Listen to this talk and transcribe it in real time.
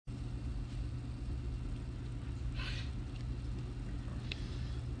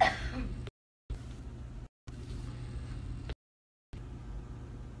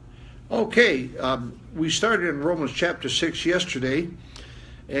Okay, we started in Romans chapter 6 yesterday,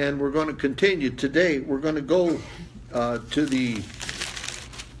 and we're going to continue today. We're going to go to the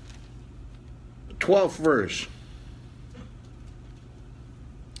 12th verse.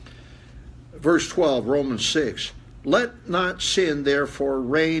 Verse 12, Romans 6. Let not sin therefore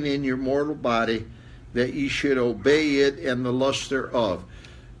reign in your mortal body, that ye should obey it and the lust thereof.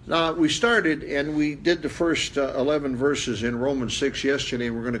 Now, we started and we did the first 11 verses in Romans 6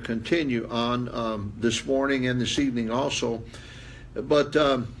 yesterday. We're going to continue on this morning and this evening also. But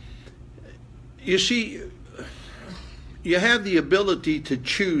you see, you have the ability to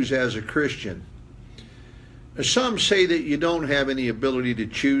choose as a Christian. Some say that you don't have any ability to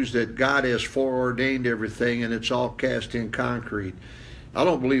choose, that God has foreordained everything and it's all cast in concrete. I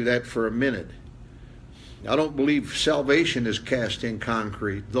don't believe that for a minute. I don't believe salvation is cast in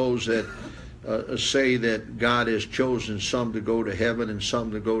concrete. Those that say that God has chosen some to go to heaven and some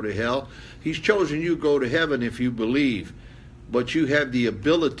to go to hell. He's chosen you to go to heaven if you believe, but you have the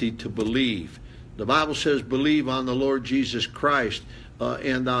ability to believe. The Bible says, believe on the Lord Jesus Christ,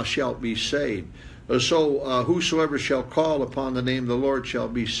 and thou shalt be saved. So whosoever shall call upon the name of the Lord shall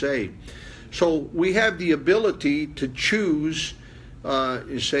be saved. So we have the ability to choose.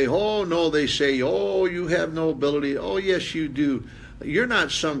 You say, oh, no, they say, oh, you have no ability. Oh, yes, you do. You're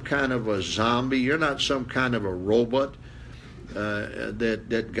not some kind of a zombie. You're not some kind of a robot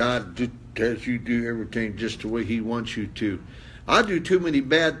that God tells you do everything just the way He wants you to. I do too many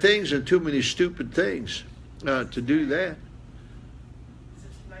bad things and too many stupid things to do that.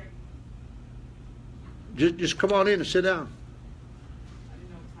 Just come on in and sit down.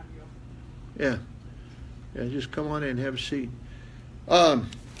 Yeah, just come on in and have a seat.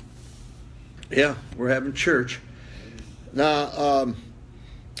 Yeah, we're having church. Now,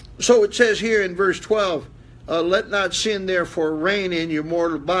 so it says here in verse 12, let not sin therefore reign in your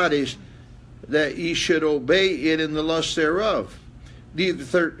mortal bodies, that ye should obey it in the lust thereof.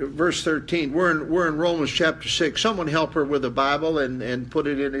 Verse 13, we're in Romans chapter 6. Someone help her with a Bible and put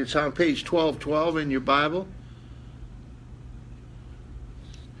it in. It's on page 1212 in your Bible.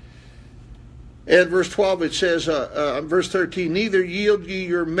 And verse 12 it says, verse 13, neither yield ye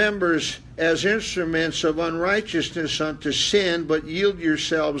your members as instruments of unrighteousness unto sin, but yield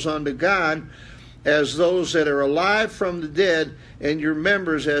yourselves unto God as those that are alive from the dead, and your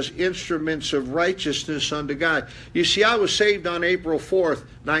members as instruments of righteousness unto God. You see, I was saved on April 4th,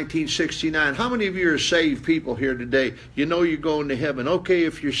 1969. How many of you are saved people here today? You know you're going to heaven. Okay,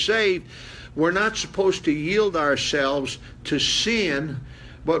 if you're saved, we're not supposed to yield ourselves to sin,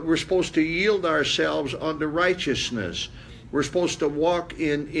 but we're supposed to yield ourselves unto righteousness. We're supposed to walk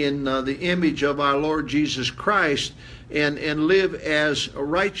in the image of our Lord Jesus Christ and live as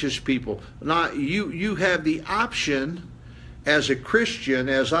righteous people. Now, you have the option as a Christian,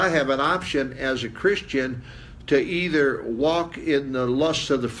 as I have an option as a Christian, to either walk in the lust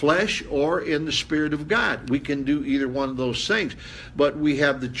of the flesh or in the Spirit of God. We can do either one of those things, but we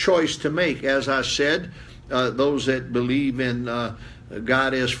have the choice to make. As I said, those that believe in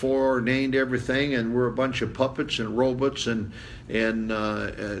God has foreordained everything, and we're a bunch of puppets and robots, and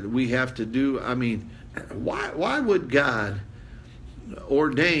we have to do. I mean, why would God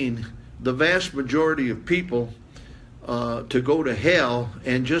ordain the vast majority of people to go to hell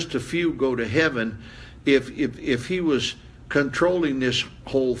and just a few go to heaven if He was controlling this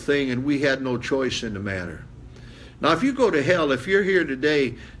whole thing and we had no choice in the matter? Now, if you go to hell, if you're here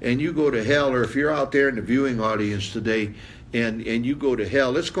today and you go to hell, or if you're out there in the viewing audience today and you go to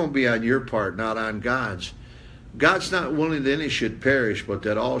hell, it's going to be on your part, not on God's. God's not willing that any should perish, but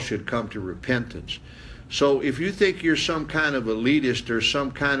that all should come to repentance. So if you think you're some kind of elitist or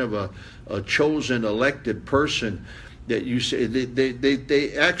some kind of a chosen, elected person, that you say,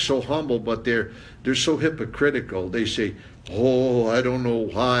 they act so humble, but they're so hypocritical. They say, oh, I don't know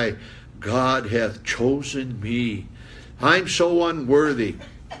why God hath chosen me. I'm so unworthy.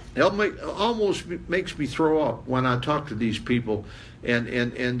 It almost makes me throw up when I talk to these people, and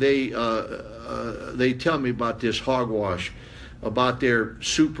they tell me about this hogwash, about their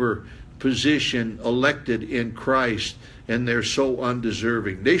super position elected in Christ, and they're so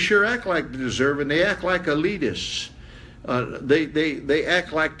undeserving. They sure act like deserving. They act like elitists. They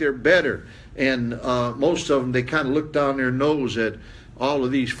act like they're better, and most of them, they kind of look down their nose at all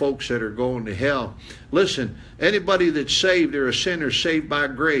of these folks that are going to hell. Listen, anybody that's saved, they're a sinner saved by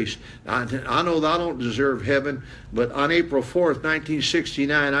grace. I know that I don't deserve heaven, but on April 4th,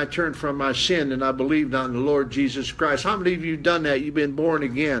 1969, I turned from my sin and I believed on the Lord Jesus Christ. How many of you have done that? You've been born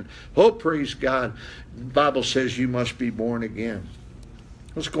again. Oh, praise God. The Bible says you must be born again.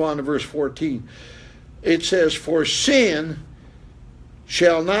 Let's go on to verse 14. It says, for sin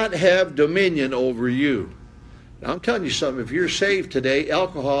shall not have dominion over you. Now, I'm telling you something. If you're saved today,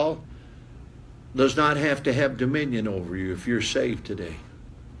 alcohol does not have to have dominion over you if you're saved today.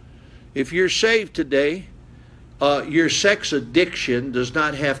 If you're saved today, your sex addiction does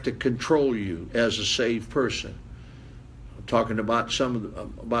not have to control you as a saved person. I'm talking about some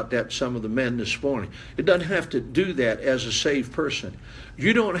of the men this morning. It doesn't have to do that as a saved person.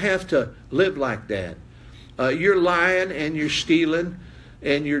 You don't have to live like that. You're lying and you're stealing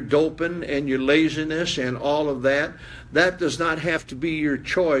and you're doping and your laziness and all of that. That does not have to be your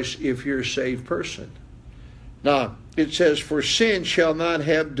choice if you're a saved person. Now, it says, for sin shall not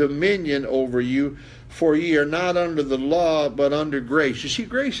have dominion over you, for ye are not under the law, but under grace. You see,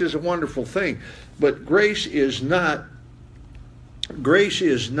 grace is a wonderful thing, but grace is not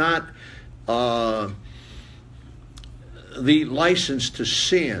the license to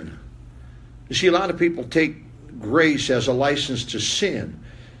sin. You see, a lot of people take grace as a license to sin.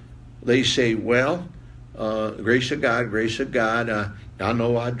 They say, well, grace of God, I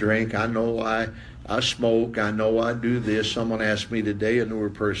know I drink, I know I smoke, I know I do this. Someone asked me today, a newer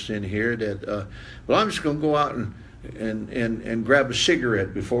person in here, that, well, I'm just going to go out and grab a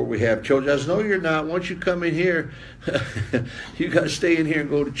cigarette before we have children. I said, no, you're not. Once you come in here, you got to stay in here and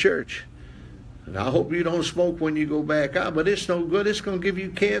go to church. And I hope you don't smoke when you go back out, but it's no good. It's going to give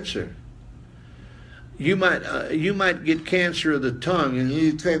you cancer. You might get cancer of the tongue, and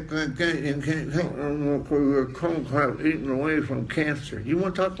you take that and can't eating away from cancer. You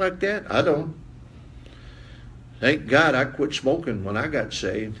want to talk like that? I don't. Thank God I quit smoking when I got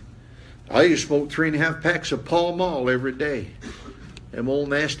saved. I used to smoke 3.5 packs of Pall Mall every day. Them old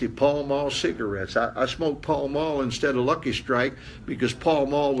nasty Pall Mall cigarettes. I smoked Pall Mall instead of Lucky Strike because Pall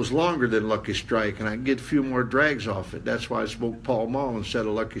Mall was longer than Lucky Strike, and I could get a few more drags off it. That's why I smoked Pall Mall instead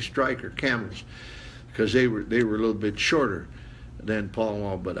of Lucky Strike or Camels, because they were a little bit shorter than Pall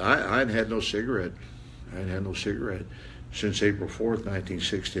Mall. But I hadn't had no cigarette. I hadn't had no cigarette since April 4th,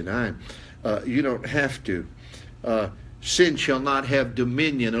 1969. You don't have to. Sin shall not have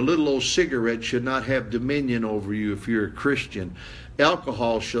dominion. A little old cigarette should not have dominion over you if you're a Christian.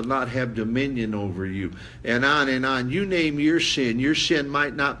 Alcohol shall not have dominion over you. And on and on. You name your sin. Your sin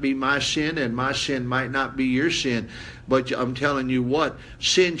might not be my sin, and my sin might not be your sin. But I'm telling you what,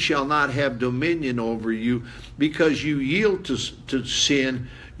 sin shall not have dominion over you, because you yield to sin.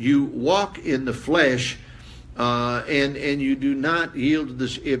 You walk in the flesh, and you do not yield to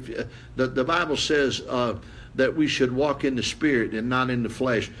this. If the Bible says that we should walk in the Spirit and not in the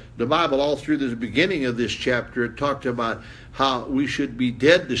flesh. The Bible, all through the beginning of this chapter, it talked about how we should be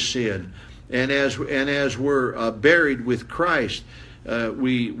dead to sin, and as we're buried with Christ,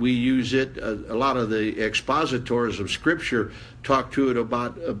 we use it. A lot of the expositors of Scripture talk to it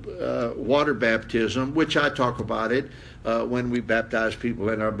about water baptism, which I talk about it when we baptize people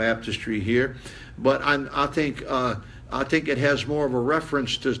in our baptistry here. But I think it has more of a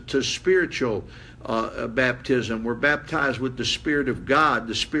reference to spiritual baptism. We're baptized with the Spirit of God.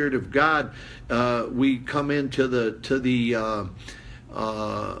 The Spirit of God, we come into the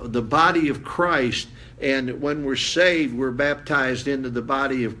body of Christ, and when we're saved, we're baptized into the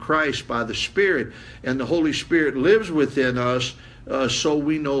body of Christ by the Spirit, and the Holy Spirit lives within us, so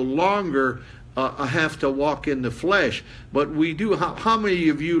we no longer have to walk in the flesh. But we do. How many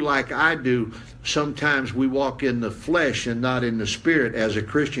of you, like I do, sometimes we walk in the flesh and not in the Spirit as a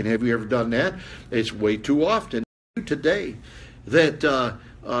Christian? Have you ever done that? It's way too often today that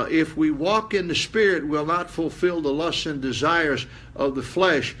if we walk in the Spirit, we'll not fulfill the lusts and desires of the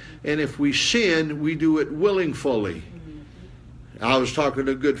flesh. And if we sin, we do it willingly. I was talking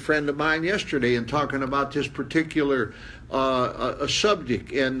to a good friend of mine yesterday and talking about this particular a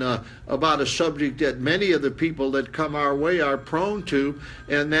subject, and about a subject that many of the people that come our way are prone to,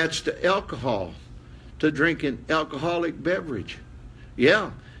 and that's to alcohol, to drinking alcoholic beverage.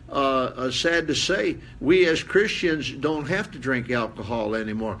 Yeah, sad to say, we as Christians don't have to drink alcohol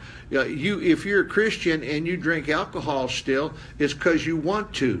anymore. If you're a Christian and you drink alcohol still, it's because you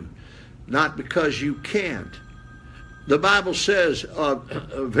want to, not because you can't. The Bible says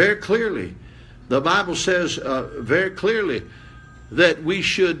very clearly. The Bible says very clearly that we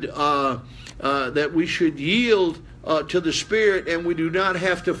should yield to the Spirit, and we do not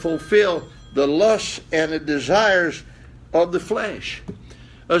have to fulfill the lusts and the desires of the flesh.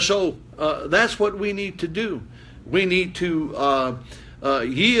 So that's what we need to do. We need to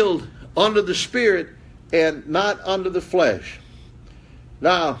yield unto the Spirit and not unto the flesh.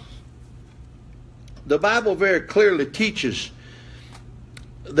 Now, the Bible very clearly teaches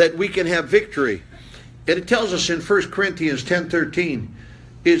that we can have victory. And it tells us in 1 Corinthians 10:13,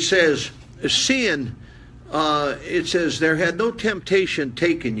 it says, sin it says, there had no temptation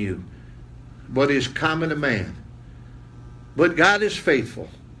taken you, but is common to man. But God is faithful,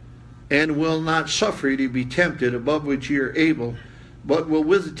 and will not suffer you to be tempted above which ye are able, but will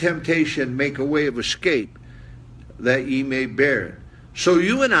with the temptation make a way of escape, that ye may bear it. So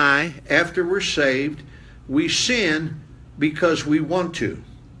you and I, after we're saved, we sin because we want to.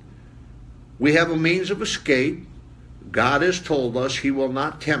 We have a means of escape. God has told us he will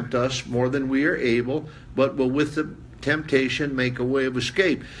not tempt us more than we are able, but will with the temptation make a way of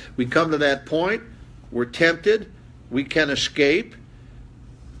escape. We come to that point, we're tempted, we can escape,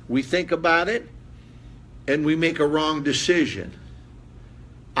 we think about it, and we make a wrong decision.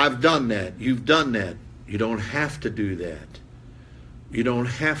 I've done that. You've done that. You don't have to do that. You don't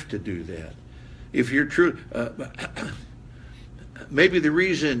have to do that. If you're true, maybe the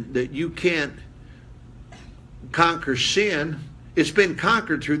reason that you can't conquer sin, it's been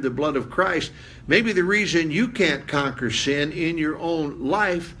conquered through the blood of Christ. Maybe the reason you can't conquer sin in your own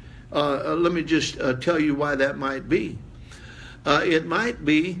life, let me just tell you why that might be. It might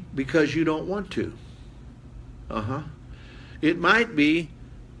be because you don't want to. It might be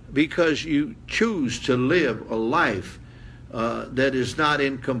because you choose to live a life that is not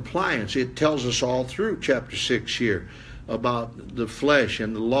in compliance. It tells us all through chapter 6 here about the flesh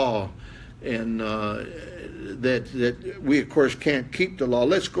and the law, and that we, of course, can't keep the law.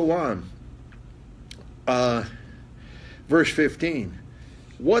 Let's go on. Verse 15.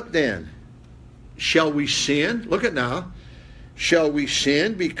 What then? Shall we sin? Look at now. Shall we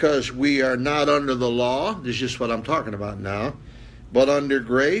sin because we are not under the law? This is just what I'm talking about now. But under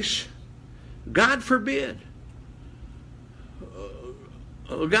grace? God forbid.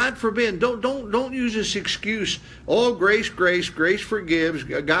 God forbid. Don't use this excuse. Oh, grace forgives.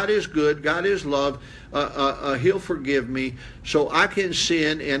 God is good. God is love. He'll forgive me, so I can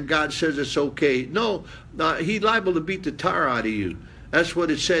sin, and God says it's okay. No, He's liable to beat the tar out of you. That's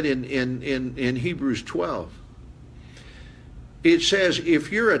what it said in Hebrews 12. It says,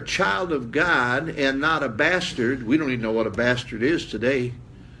 if you're a child of God and not a bastard, we don't even know what a bastard is today.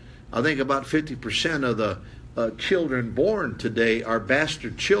 I think about 50% of the children born today are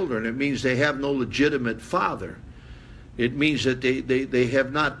bastard children. It means they have no legitimate father. It means that they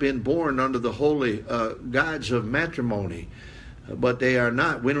have not been born under the holy guides of matrimony. But they are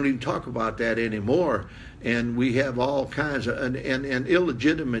not. We don't even talk about that anymore. And we have all kinds of, an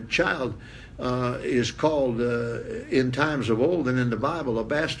illegitimate child is called in times of old and in the Bible a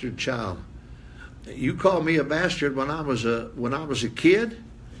bastard child. You call me a bastard when I was a kid,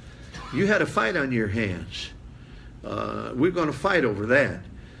 you had a fight on your hands. We're going to fight over that.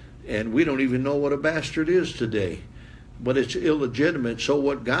 And we don't even know what a bastard is today. But it's illegitimate. So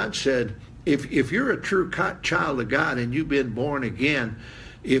what God said, if you're a true child of God and you've been born again,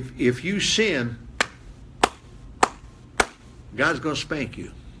 if you sin, God's going to spank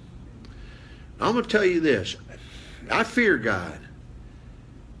you. I'm going to tell you this. I fear God.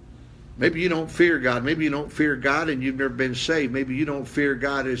 Maybe you don't fear God. Maybe you don't fear God and you've never been saved. Maybe you don't fear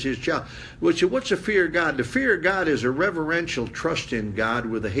God as his child. What's the fear of God? The fear of God is a reverential trust in God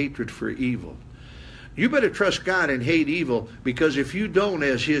with a hatred for evil. You better trust God and hate evil, because if you don't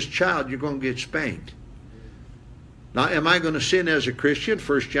as his child, you're going to get spanked. Now, am I going to sin as a Christian?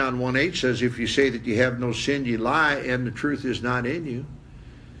 1 John 1:8 says, if you say that you have no sin, you lie, and the truth is not in you.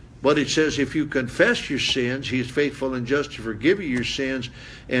 But it says, if you confess your sins, he is faithful and just to forgive you your sins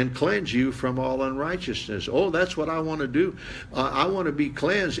and cleanse you from all unrighteousness. Oh, that's what I want to do. I want to be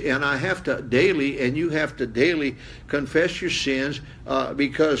cleansed, and I have to daily, and you have to daily confess your sins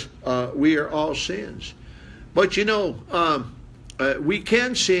because we are all sins. But you know, we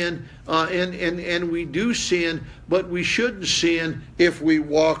can sin, and we do sin, but we shouldn't sin if we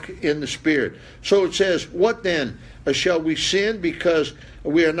walk in the Spirit. So it says, what then? Shall we sin because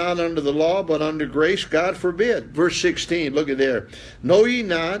we are not under the law, but under grace? God forbid. Verse 16, look at there. Know ye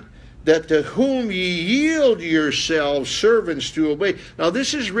not that to whom ye yield yourselves servants to obey? Now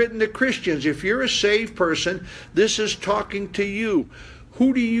this is written to Christians. If you're a saved person, this is talking to you.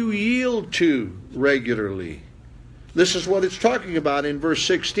 Who do you yield to regularly? This is what it's talking about in verse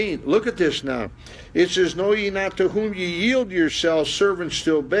 16. Look at this now. It says, know ye not to whom ye yield yourselves servants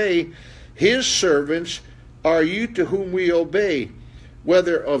to obey? His servants are you to whom we obey,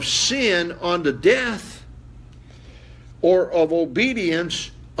 whether of sin unto death or of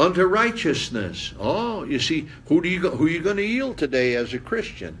obedience unto righteousness. Oh, you see, who are you going to yield today as a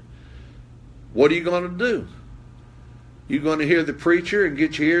Christian? What are you going to do? You going to hear the preacher and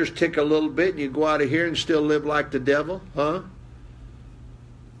get your ears tick a little bit and you go out of here and still live like the devil? Huh?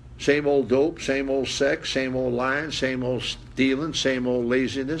 Same old dope, same old sex, same old lying, same old stealing, same old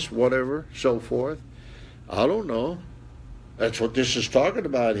laziness, whatever, so forth. I don't know. That's what this is talking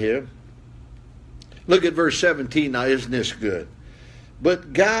about here. Look at verse 17 now. Isn't this good?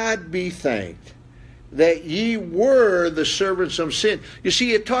 But God be thanked that ye were the servants of sin. You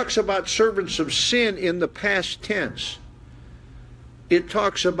see, it talks about servants of sin in the past tense. It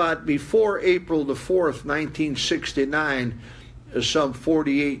talks about before April the 4th, 1969, some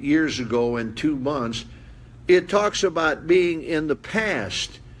 48 years ago and 2 months. It talks about being in the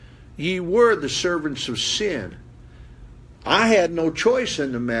past. Ye were the servants of sin. I had no choice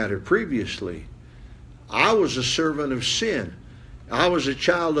in the matter previously. I was a servant of sin. I was a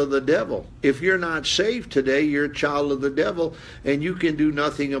child of the devil. If you're not saved today, you're a child of the devil, and you can do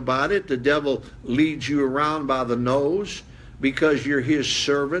nothing about it. The devil leads you around by the nose because you're his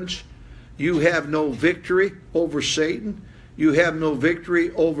servants. You have no victory over Satan. You have no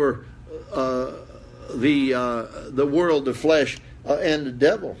victory over the world, the flesh, and the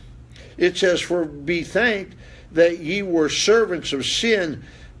devil. It says, for be thanked that ye were servants of sin,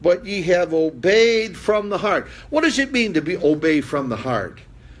 but ye have obeyed from the heart. What does it mean to be obey from the heart?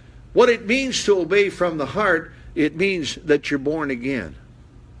 What it means to obey from the heart, it means that you're born again.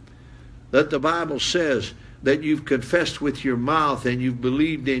 That the Bible says that you've confessed with your mouth and you've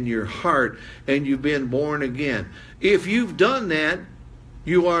believed in your heart and you've been born again. If you've done that,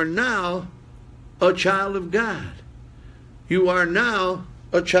 you are now a child of God. You are now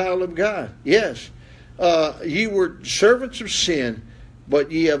a child of God. Yes. Ye were servants of sin,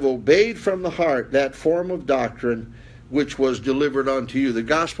 but ye have obeyed from the heart that form of doctrine which was delivered unto you. The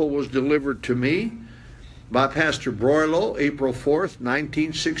gospel was delivered to me by Pastor Broylo, April 4th,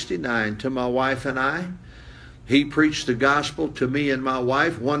 1969, to my wife and I. He preached the gospel to me and my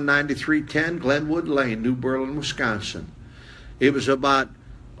wife, 19310 Glenwood Lane, New Berlin, Wisconsin. It was about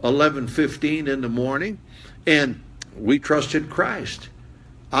 11:15 in the morning, and we trusted Christ.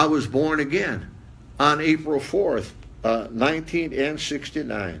 I was born again on April 4th,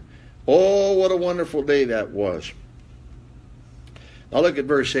 1969. Oh, what a wonderful day that was. Now look at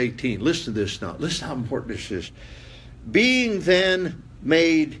verse 18. Listen to this now. Listen how important this is. Being then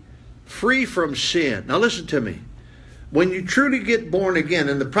made free from sin. Now listen to me. When you truly get born again,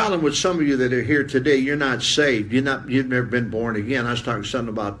 and the problem with some of you that are here today, you're not saved. You've never been born again. I was talking to something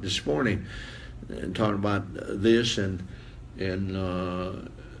about this morning, and talking about this, and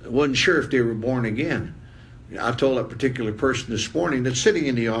wasn't sure if they were born again. I told that particular person this morning that's sitting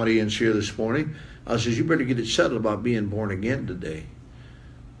in the audience here this morning, I says, you better get it settled about being born again today.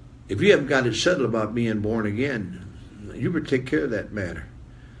 If you haven't got it settled about being born again, you better take care of that matter.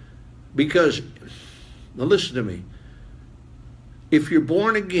 Because, now listen to me, if you're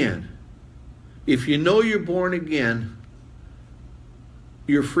born again, if you know you're born again,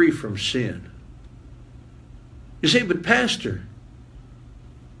 you're free from sin. You say, but Pastor,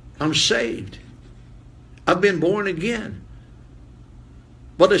 I'm saved. I've been born again.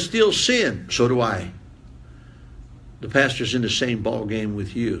 But I still sin. So do I. The pastor's in the same ball game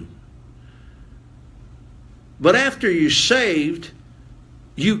with you. But after you're saved,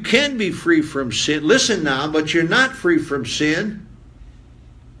 you can be free from sin. Listen now, but you're not free from sin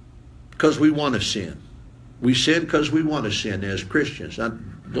because we want to sin. We sin because we want to sin as Christians.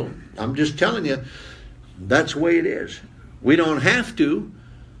 I'm just telling you, that's the way it is. We don't have to,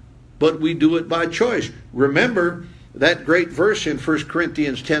 but we do it by choice. Remember that great verse in 1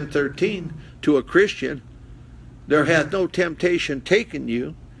 Corinthians 10:13 to a Christian, there hath no temptation taken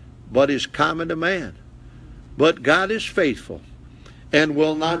you, but is common to man. But God is faithful, and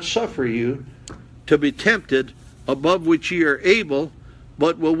will not suffer you to be tempted above which ye are able,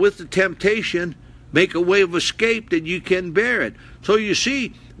 but will with the temptation make a way of escape that you can bear it. So you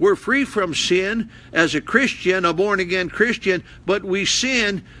see, we're free from sin as a Christian, a born-again Christian, but we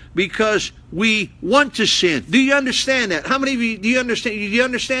sin because we want to sin. Do you understand that? How many of you, do you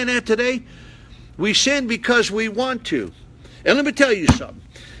understand that today? We sin because we want to. And let me tell you something.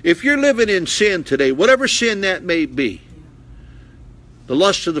 If you're living in sin today, whatever sin that may be, the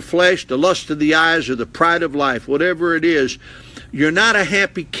lust of the flesh, the lust of the eyes, or the pride of life, whatever it is, you're not a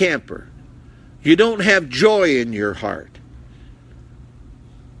happy camper. You don't have joy in your heart.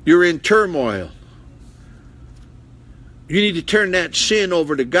 You're in turmoil. You need to turn that sin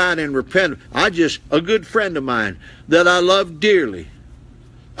over to God and repent. A good friend of mine that I love dearly,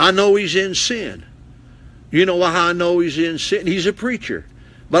 I know he's in sin. You know how I know he's in sin? He's a preacher.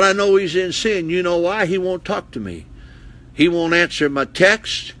 But I know he's in sin. You know why? He won't talk to me. He won't answer my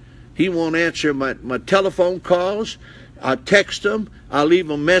texts. He won't answer my telephone calls. I text him. I leave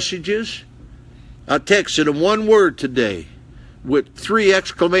him messages. I texted him one word today with 3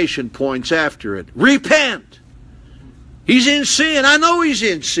 exclamation points after it. Repent! He's in sin. I know he's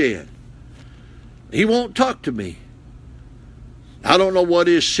in sin. He won't talk to me. I don't know what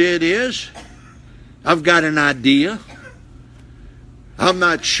his sin is. I've got an idea. I'm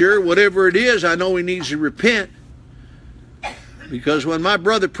not sure. Whatever it is, I know he needs to repent. Because when my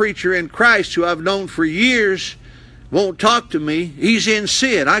brother preacher in Christ, who I've known for years, won't talk to me, he's in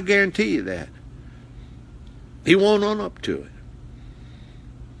sin. I guarantee you that. He won't own up to it.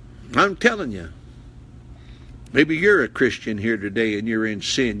 I'm telling you. Maybe you're a Christian here today and you're in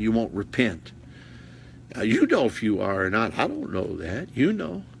sin. You won't repent. Now, you know if you are or not. I don't know that. You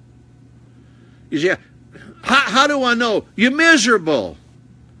know. You say, how do I know? You're miserable.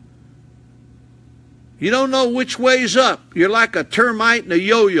 You don't know which way's up. You're like a termite and a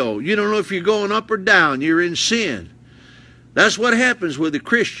yo-yo. You don't know if you're going up or down. You're in sin. That's what happens with a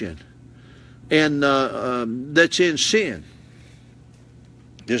Christian and that's in sin.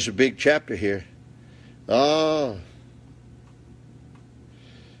 There's a big chapter here. Oh.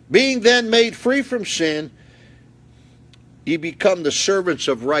 Being then made free from sin, ye become the servants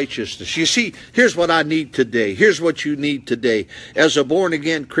of righteousness. You see, here's what I need today. Here's what you need today. As a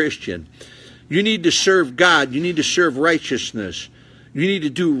born-again Christian, you need to serve God. You need to serve righteousness. You need to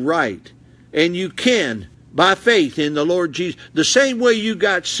do right. And you can, by faith in the Lord Jesus, the same way you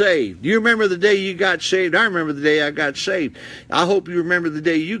got saved. Do you remember the day you got saved? I remember the day I got saved. I hope you remember the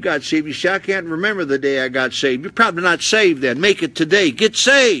day you got saved. You say, I can't remember the day I got saved. You're probably not saved then. Make it today. Get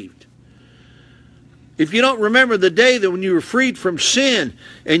saved. If you don't remember the day that when you were freed from sin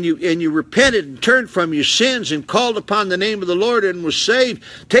and you repented and turned from your sins and called upon the name of the Lord and was saved,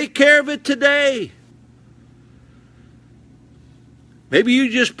 take care of it today. Maybe you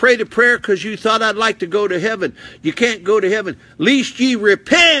just prayed a prayer because you thought, I'd like to go to heaven. You can't go to heaven. Lest ye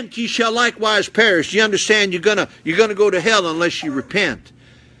repent, ye shall likewise perish. You understand? You're gonna go to hell unless you repent.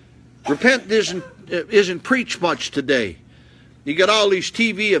 Repent isn't preached much today. You got all these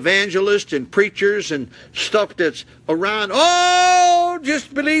TV evangelists and preachers and stuff that's around. Oh,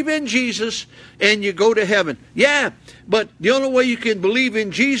 just believe in Jesus and you go to heaven. Yeah, but the only way you can believe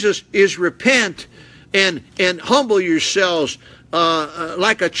in Jesus is repent and humble yourselves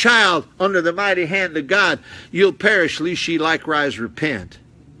like a child under the mighty hand of God. You'll perish, lest ye likewise repent.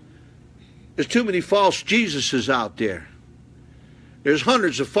 There's too many false Jesuses out there. There's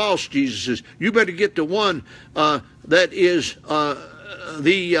hundreds of false Jesuses. You better get the one that is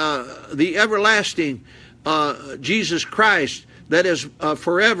the everlasting Jesus Christ that has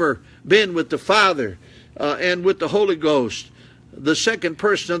forever been with the Father and with the Holy Ghost, the second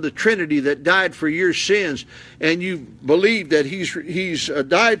person of the Trinity that died for your sins, and you believe that he's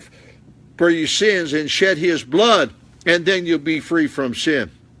died for your sins and shed his blood, and then you'll be free from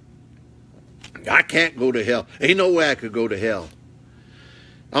sin. I can't go to hell. Ain't no way I could go to hell.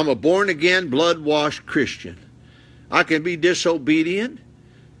 I'm a born-again, blood-washed Christian. I can be disobedient.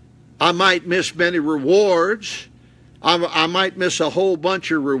 I might miss many rewards. I might miss a whole bunch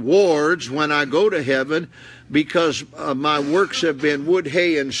of rewards when I go to heaven because my works have been wood,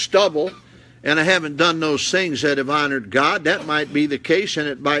 hay, and stubble, and I haven't done those things that have honored God. That might be the case, and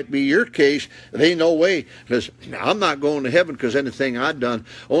it might be your case. There ain't no way, because I'm not going to heaven because anything I've done.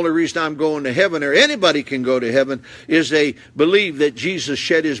 Only reason I'm going to heaven, or anybody can go to heaven, is they believe that Jesus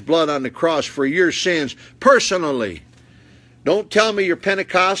shed his blood on the cross for your sins personally. Don't tell me you're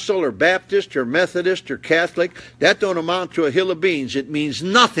Pentecostal or Baptist or Methodist or Catholic. That don't amount to a hill of beans. It means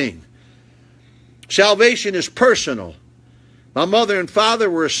nothing. Salvation is personal. My mother and father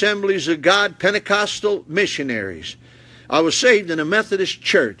were Assemblies of God Pentecostal missionaries. I was saved in a Methodist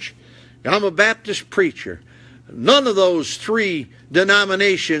church. I'm a Baptist preacher. None of those three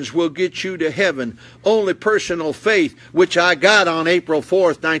denominations will get you to heaven. Only personal faith, which I got on April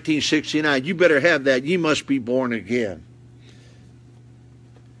 4th, 1969. You better have that. You must be born again.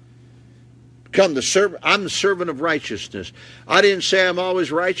 I'm the servant of righteousness. I didn't say I'm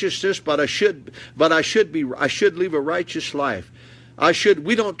always righteousness, but I should live a righteous life.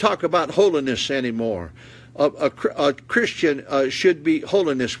 We don't talk about holiness anymore. A Christian should be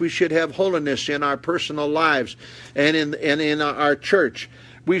holiness. We should have holiness in our personal lives and in our church.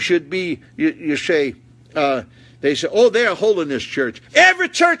 We should be, they say, oh, they're a holiness church. Every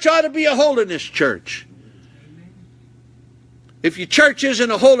church ought to be a holiness church. If your church isn't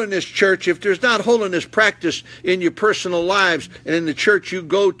a holiness church, if there's not holiness practice in your personal lives and in the church you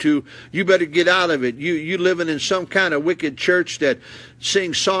go to, you better get out of it. You living in some kind of wicked church that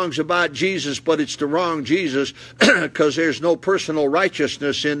sings songs about Jesus, but it's the wrong Jesus because there's no personal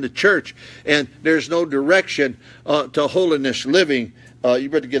righteousness in the church and there's no direction to holiness living. You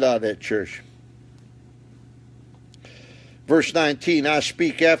better get out of that church. Verse 19, I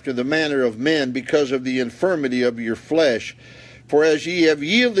speak after the manner of men because of the infirmity of your flesh. For as ye have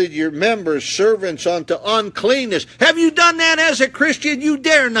yielded your members servants unto uncleanness. Have you done that as a Christian? You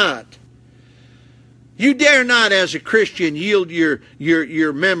dare not. You dare not as a Christian yield your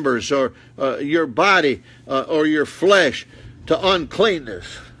members or your body or your flesh to uncleanness.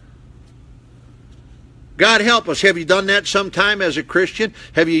 God help us. Have you done that sometime as a Christian?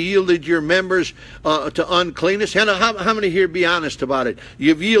 Have you yielded your members to uncleanness? How many here be honest about it?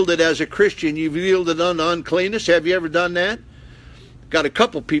 You've yielded as a Christian. You've yielded unto uncleanness. Have you ever done that? Got a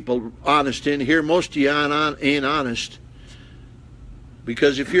couple people honest in here. Most of you ain't honest.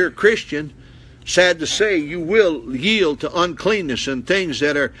 Because if you're a Christian, sad to say, you will yield to uncleanness and things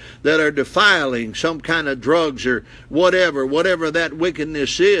that are defiling, some kind of drugs or whatever that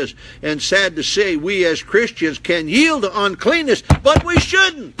wickedness is. And sad to say, we as Christians can yield to uncleanness, but we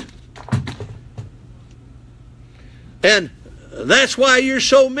shouldn't. And that's why you're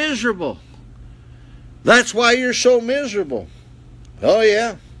so miserable. That's why you're so miserable. Oh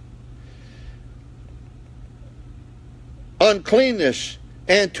yeah. Uncleanness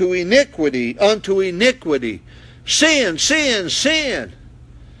and to iniquity, unto iniquity. Sin, sin, sin.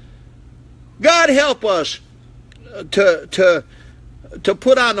 God help us to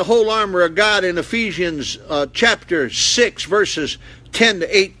put on the whole armor of God in Ephesians chapter 6, verses 10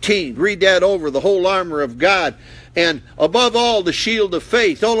 to 18. Read that over, the whole armor of God. And above all, the shield of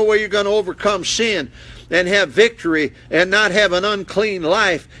faith. The only way you're going to overcome sin and have victory and not have an unclean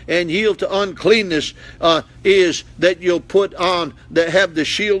life and yield to uncleanness is that you'll put on, have the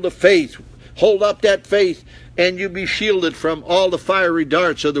shield of faith. Hold up that faith and you'll be shielded from all the fiery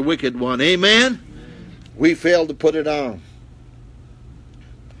darts of the wicked one. Amen? We failed to put it on.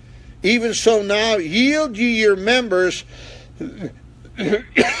 Even so now, yield ye your members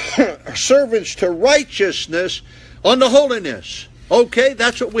servants to righteousness unto holiness. Okay,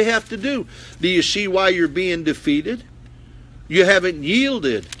 that's what we have to do. Do you see why you're being defeated? You haven't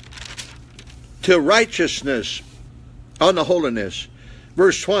yielded to righteousness unto holiness.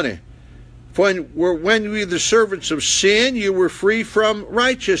 Verse 20. When you were the servants of sin, you were free from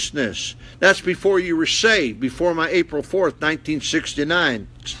righteousness. That's before you were saved, before my April 4th, 1969,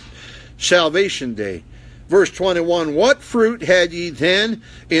 Salvation Day. Verse 21, what fruit had ye then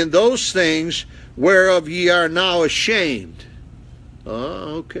in those things whereof ye are now ashamed?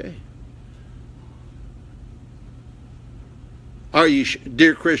 Oh, okay. Are you,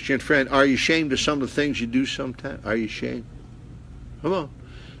 dear Christian friend, are you ashamed of some of the things you do sometimes? Are you ashamed? Come on.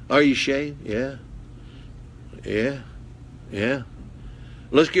 Are you ashamed? Yeah. Yeah. Yeah.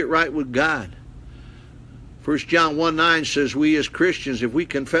 Let's get right with God. 1 John 1:9 says, we as Christians, if we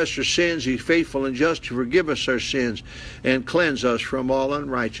confess our sins, He's faithful and just to forgive us our sins and cleanse us from all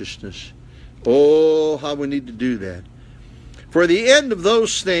unrighteousness. Oh, how we need to do that. For the end of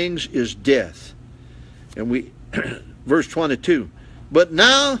those things is death. And we, verse 22, but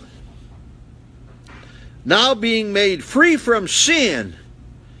now being made free from sin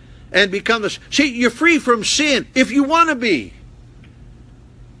and become the... See, you're free from sin if you want to be.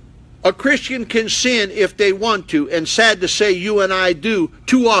 A Christian can sin if they want to, and sad to say, you and I do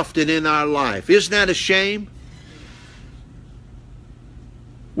too often in our life. Isn't that a shame?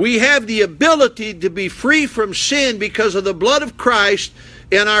 We have the ability to be free from sin because of the blood of Christ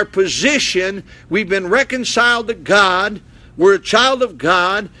in our position. We've been reconciled to God. We're a child of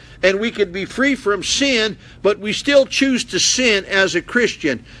God, and we could be free from sin, but we still choose to sin as a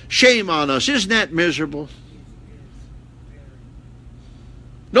Christian. Shame on us. Isn't that miserable?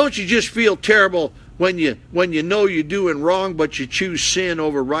 Don't you just feel terrible when you know you're doing wrong, but you choose sin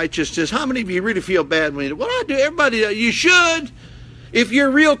over righteousness? How many of you really feel bad when you... Well, I do. Everybody, you should. If you're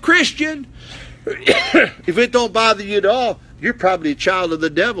a real Christian, if it don't bother you at all, you're probably a child of the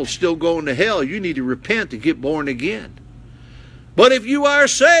devil still going to hell. You need to repent to get born again. But if you are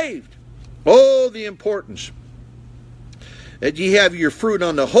saved, oh, the importance that ye have your fruit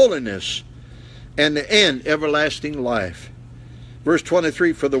unto holiness and the end everlasting life. Verse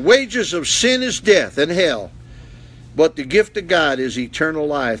 23, for the wages of sin is death and hell, but the gift of God is eternal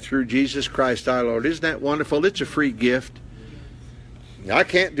life through Jesus Christ our Lord. Isn't that wonderful? It's a free gift. I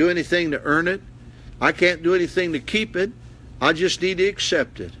can't do anything to earn it. I can't do anything to keep it. I just need to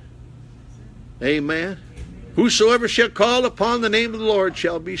accept it. Amen. Whosoever shall call upon the name of the Lord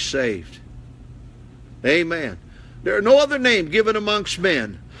shall be saved. Amen. There are no other name given amongst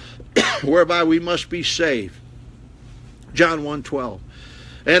men whereby we must be saved. John 1:12.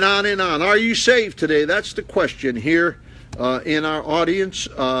 And on and on. Are you saved today? That's the question here in our audience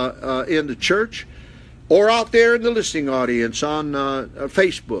in the church, or out there in the listening audience on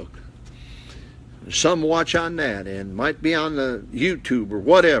Facebook. Some watch on that, and might be on the YouTube or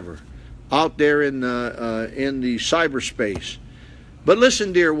whatever, out there in the cyberspace. But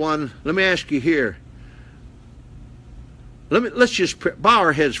listen, dear one, let me ask you here. Let's just bow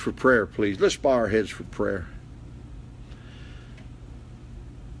our heads for prayer, please. Let's bow our heads for prayer.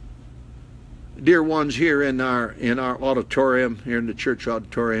 Dear ones here in our auditorium, here in the church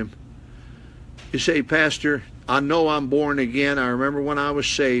auditorium, you say, Pastor, I know I'm born again. I remember when I was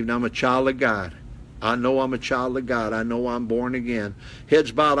saved. I'm a child of God. I know I'm a child of God. I know I'm born again.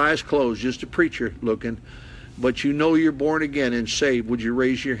 Heads bowed, eyes closed, just a preacher looking. But you know you're born again and saved. Would you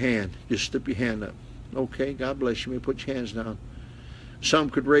raise your hand? Just slip your hand up. Okay, God bless you. May put your hands down. Some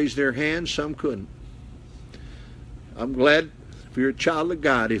could raise their hands, some couldn't. I'm glad if you're a child of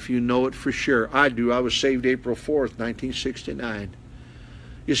God, if you know it for sure. I do. I was saved April 4th, 1969.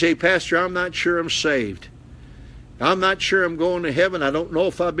 You say, Pastor, I'm not sure I'm saved. I'm not sure I'm going to heaven. I don't know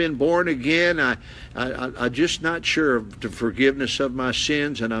if I've been born again. I'm just not sure of the forgiveness of my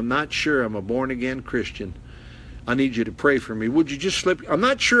sins, and I'm not sure I'm a born-again Christian. I need you to pray for me. Would you just slip? I'm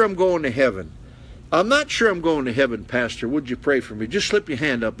not sure I'm going to heaven. I'm not sure I'm going to heaven, Pastor. Would you pray for me? Just slip your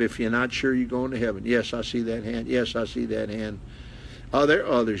hand up if you're not sure you're going to heaven. Yes, I see that hand. Yes, I see that hand. Are there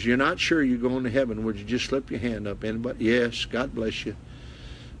others? You're not sure you're going to heaven. Would you just slip your hand up? Anybody? Yes, God bless you.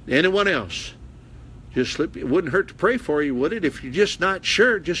 Anyone else? Just slip. It wouldn't hurt to pray for you, would it? If you're just not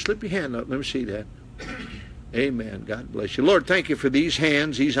sure, just slip your hand up. Let me see that. Amen. God bless you. Lord, thank you for these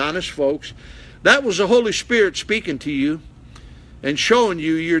hands, these honest folks. That was the Holy Spirit speaking to you and showing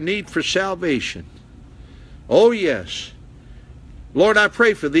you your need for salvation. Oh, yes. Lord, I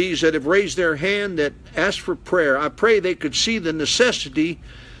pray for these that have raised their hand, that asked for prayer. I pray they could see the necessity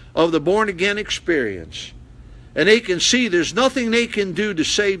of the born-again experience. And they can see there's nothing they can do to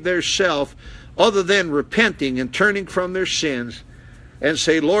save their self other than repenting and turning from their sins and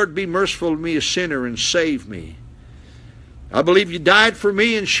say, Lord, be merciful to me, a sinner, and save me. I believe you died for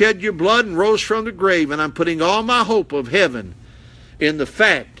me and shed your blood and rose from the grave, and I'm putting all my hope of heaven in the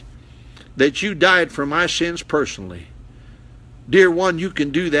fact that you died for my sins personally. Dear one, you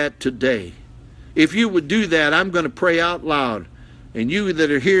can do that today. If you would do that, I'm going to pray out loud. And you that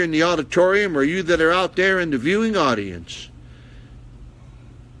are here in the auditorium, or you that are out there in the viewing audience,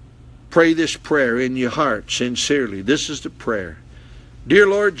 pray this prayer in your heart sincerely. This is the prayer. Dear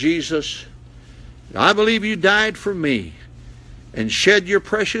Lord Jesus, I believe you died for me and shed your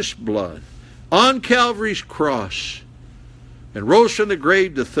precious blood on Calvary's cross and rose from the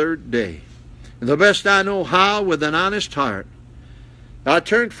grave the third day. And the best I know how, with an honest heart, I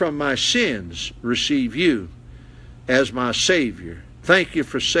turn from my sins, receive you as my Savior. Thank you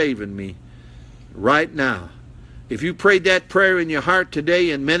for saving me right now. If you prayed that prayer in your heart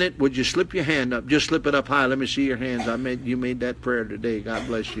today and meant it, would you slip your hand up? Just slip it up high. Let me see your hands. You made that prayer today. God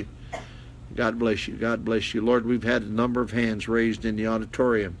bless you. God bless you. God bless you. Lord, we've had a number of hands raised in the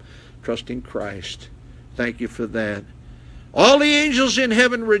auditorium, trusting Christ. Thank you for that. All the angels in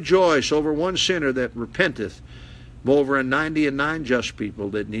heaven rejoice over one sinner that repenteth, over 99 just people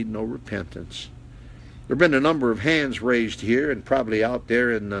that need no repentance. There have been a number of hands raised here and probably out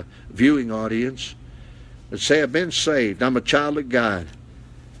there in the viewing audience that say, I've been saved. I'm a child of God,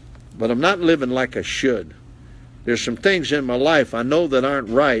 but I'm not living like I should. There's some things in my life I know that aren't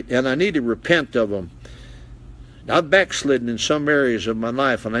right, and I need to repent of them. I've backslidden in some areas of my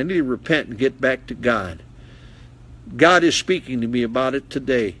life, and I need to repent and get back to God. God is speaking to me about it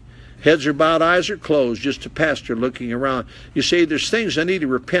today. Heads are bowed, eyes are closed, just a pastor looking around. You say, there's things I need to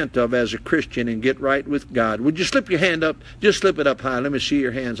repent of as a Christian and get right with God. Would you slip your hand up? Just slip it up high. Let me see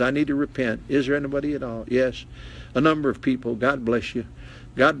your hands. I need to repent. Is there anybody at all? Yes. A number of people. God bless you.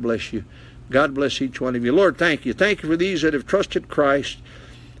 God bless you. God bless each one of you. Lord, thank you. Thank you for these that have trusted Christ.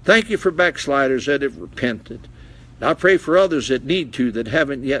 Thank you for backsliders that have repented. I pray for others that need to, that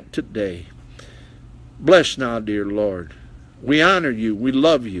haven't yet today. Bless now, dear Lord. We honor you. We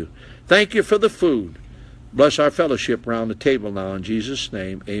love you. Thank you for the food. Bless our fellowship around the table now in Jesus'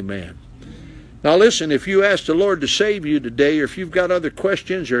 name. Amen. Now listen, if you ask the Lord to save you today, or if you've got other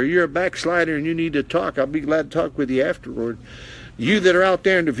questions, or you're a backslider and you need to talk, I'll be glad to talk with you afterward. You that are out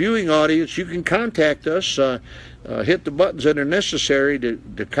there in the viewing audience, you can contact us. Hit the buttons that are necessary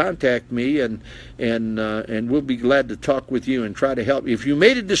to contact me, and we'll be glad to talk with you and try to help you. If you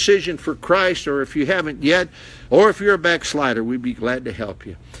made a decision for Christ, or if you haven't yet, or if you're a backslider, we'd be glad to help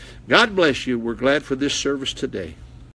you. God bless you. We're glad for this service today.